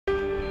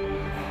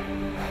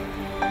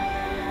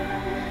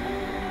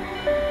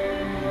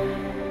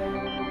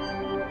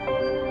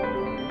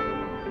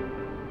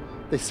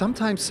They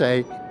sometimes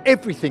say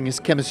everything is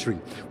chemistry.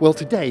 Well,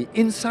 today,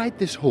 inside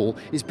this hall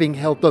is being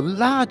held the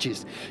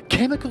largest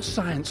chemical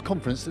science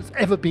conference that's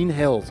ever been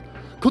held.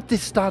 Could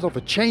this start off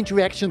a chain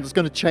reaction that's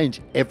going to change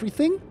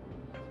everything?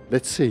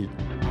 Let's see.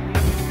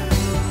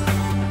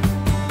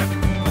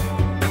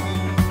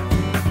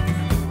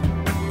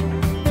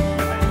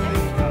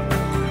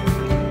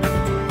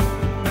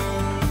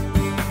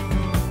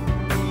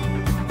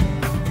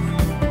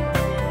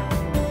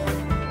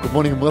 Good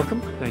morning and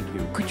welcome. Thank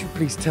you. Could you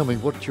please tell me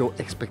what your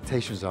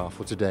expectations are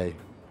for today?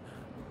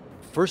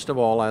 First of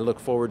all, I look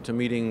forward to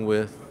meeting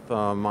with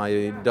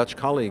my Dutch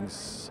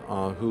colleagues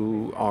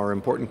who are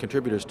important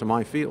contributors to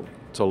my field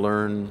to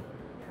learn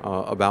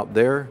about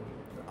their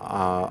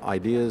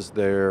ideas,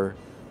 their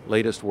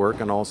latest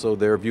work, and also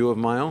their view of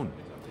my own.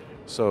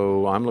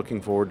 So I'm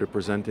looking forward to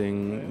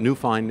presenting new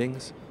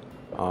findings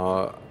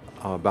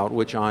about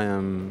which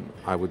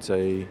I would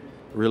say,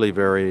 really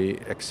very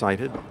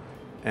excited,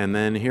 and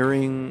then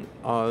hearing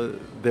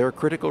their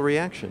critical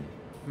reaction.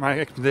 My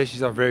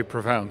expectations are very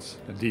profound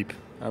and deep.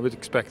 I would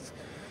expect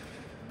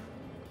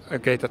a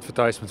great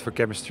advertisement for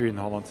chemistry in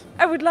Holland.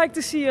 I would like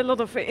to see a lot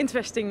of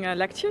interesting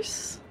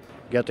lectures.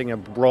 Getting a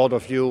broader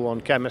view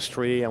on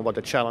chemistry and what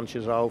the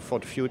challenges are for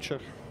the future.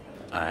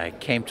 I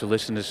came to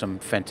listen to some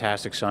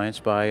fantastic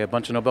science by a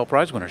bunch of Nobel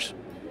Prize winners.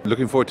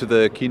 Looking forward to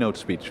the keynote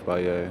speech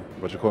by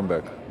Roger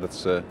Kornberg.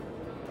 That's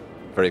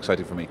very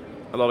exciting for me.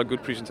 A lot of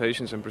good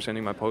presentations and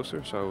presenting my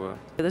poster. So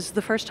this is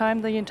the first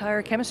time the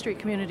entire chemistry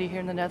community here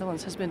in the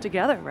Netherlands has been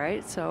together,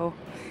 right? So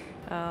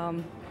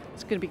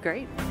it's going to be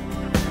great.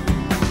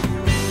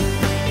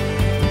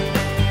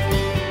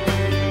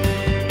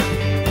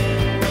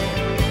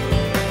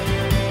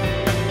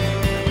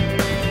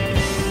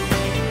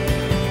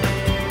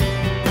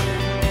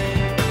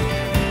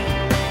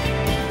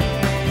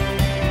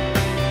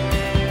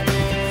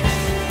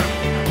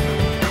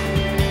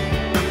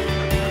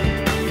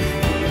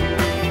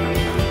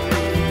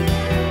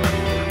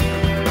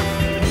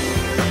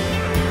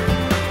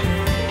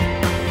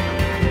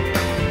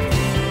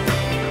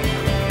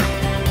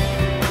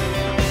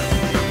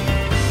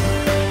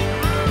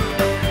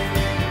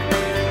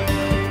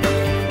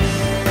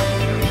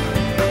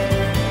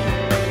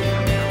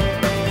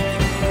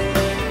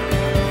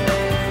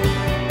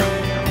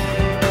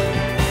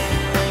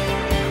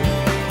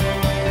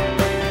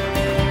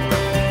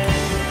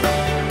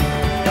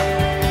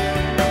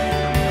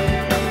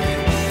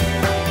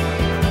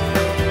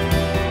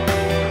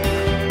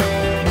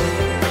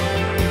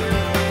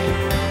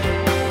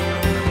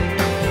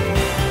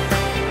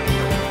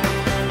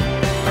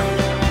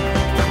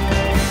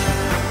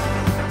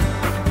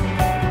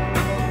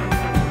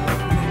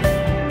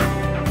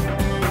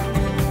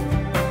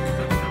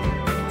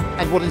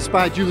 And what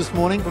inspired you this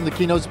morning from the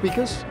keynote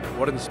speakers?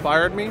 What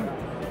inspired me?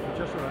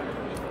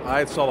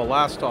 I saw the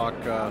last talk,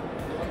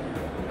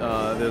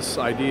 this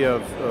idea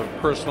of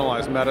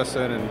personalized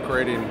medicine and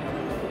creating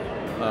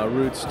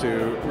routes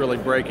to really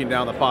breaking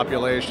down the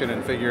population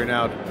and figuring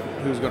out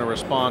who's going to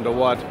respond to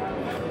what.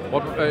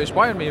 What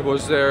inspired me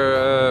was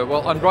their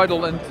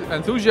unbridled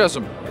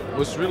enthusiasm. It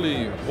was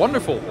really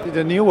wonderful.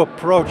 The new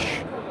approach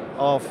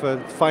of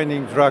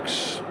finding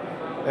drugs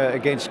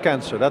against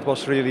cancer, that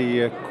was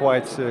really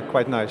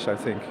quite nice, I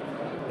think.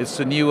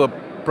 It's a new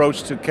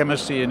approach to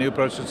chemistry, a new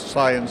approach to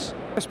science.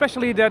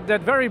 Especially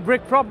that very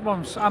big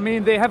problems, I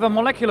mean, they have a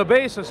molecular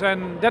basis,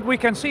 and that we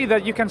can see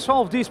that you can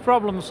solve these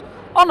problems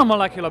on a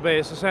molecular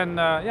basis, and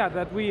yeah,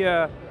 that we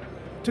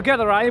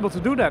together are able to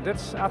do that.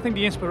 That's, I think,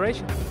 the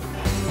inspiration.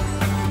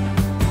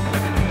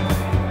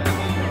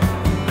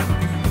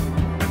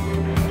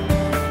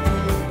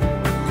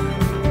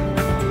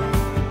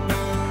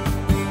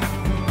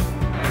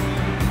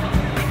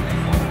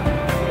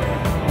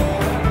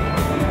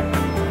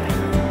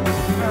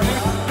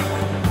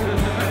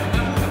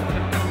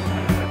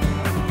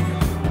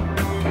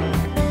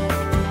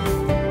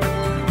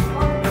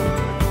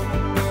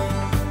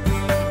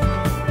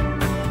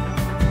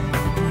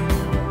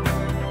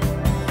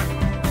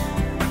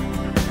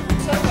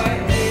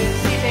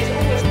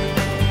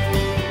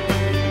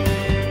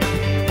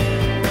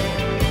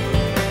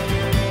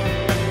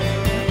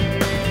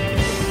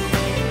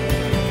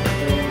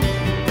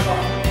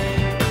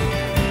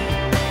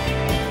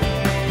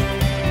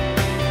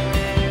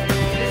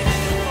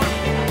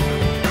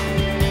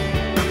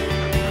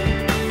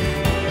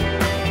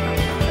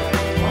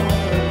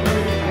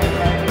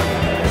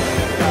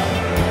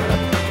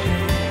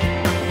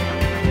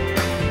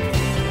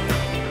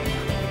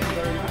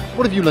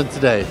 What have you learned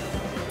today?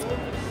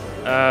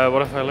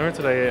 What have I learned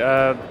today?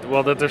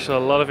 Well, that there's a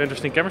lot of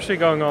interesting chemistry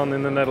going on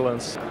in the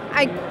Netherlands.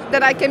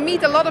 That I can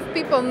meet a lot of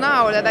people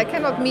now that I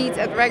cannot meet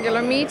at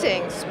regular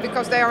meetings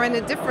because they are in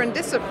a different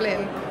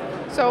discipline.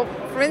 So,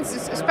 for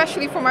instance,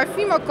 especially for my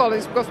female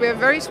colleagues, because we are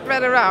very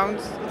spread around,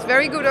 it's a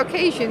very good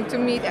occasion to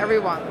meet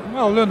everyone.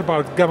 Well, I learned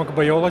about chemical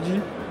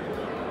biology.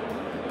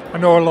 I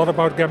know a lot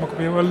about chemical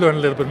biology. I'll learn a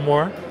little bit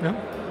more. Yeah.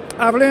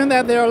 I've learned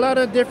that there are a lot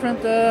of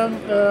different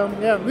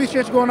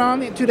research going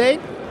on today,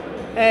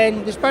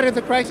 and despite of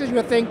the crisis,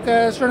 we think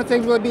certain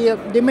things will be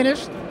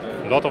diminished.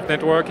 lot of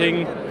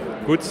networking,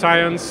 good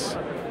science,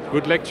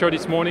 good lecture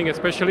this morning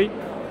especially,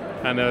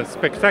 and a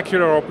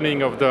spectacular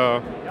opening of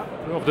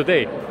the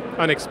day,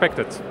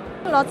 unexpected.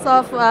 Lots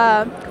of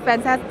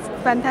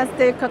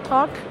fantastic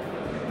talk,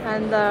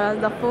 and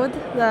the food,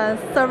 the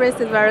service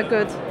is very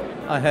good.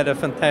 I had a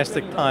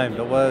fantastic time.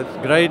 There were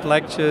great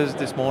lectures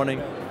this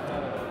morning,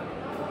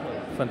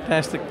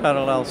 fantastic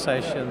parallel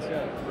sessions.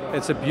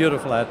 It's a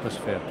beautiful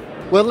atmosphere.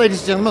 Well, ladies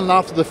and gentlemen,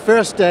 after the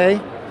first day,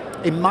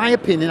 in my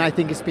opinion, I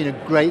think it's been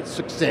a great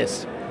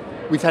success.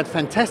 We've had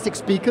fantastic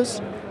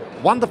speakers,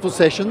 wonderful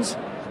sessions,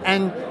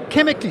 and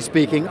chemically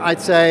speaking,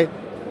 I'd say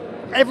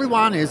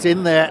everyone is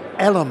in their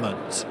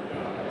element.